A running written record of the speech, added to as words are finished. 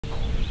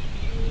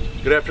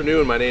Good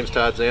afternoon, my name is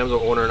Todd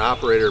Zamzo, owner and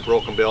operator of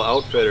Broken Bale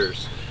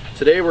Outfitters.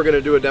 Today we're going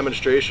to do a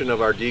demonstration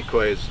of our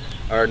decoys,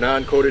 our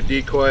non-coated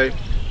decoy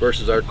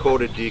versus our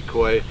coated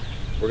decoy.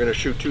 We're going to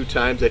shoot 2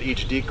 times at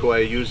each decoy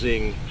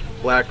using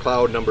Black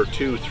Cloud number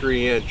 2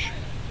 3-inch.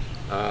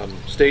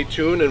 Stay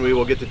tuned and we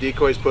will get the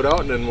decoys put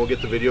out and then we'll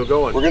get the video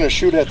going. We're going to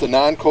shoot at the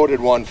non-coated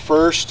one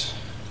first.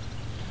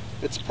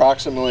 It's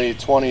approximately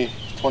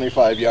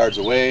 20-25 yards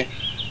away.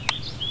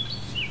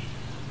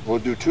 We'll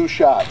do 2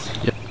 shots.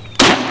 Yep.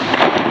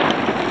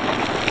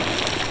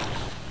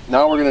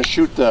 Now we're going to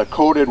shoot the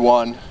coated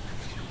one,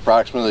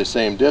 approximately the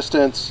same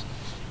distance.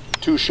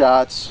 2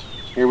 shots.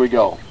 Here we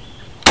go.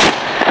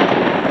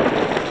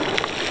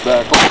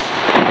 Back.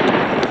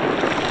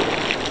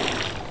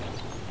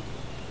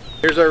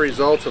 Here's our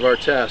results of our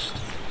test.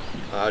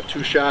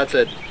 2 shots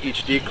at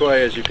each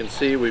decoy. As you can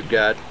see, we've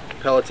got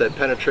pellets that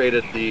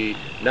penetrated the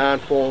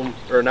non-foam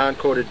or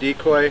non-coated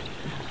decoy.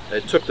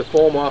 I took the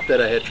foam off that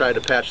I had tried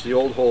to patch the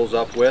old holes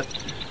up with,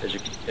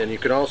 and you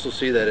can also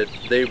see that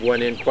they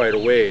went in quite a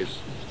ways,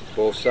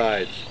 both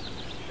sides.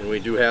 And we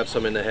do have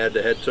some in the head.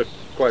 The head took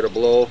quite a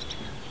blow,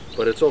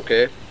 but it's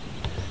okay.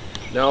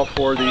 Now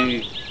for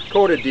the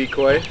coated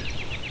decoy,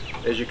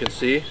 as you can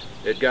see,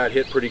 it got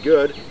hit pretty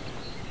good,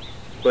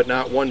 but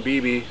not one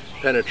BB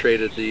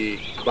penetrated the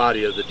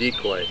body of the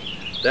decoy.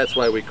 That's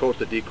why we coat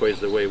the decoys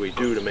the way we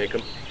do, to make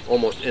them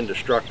almost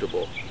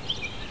indestructible.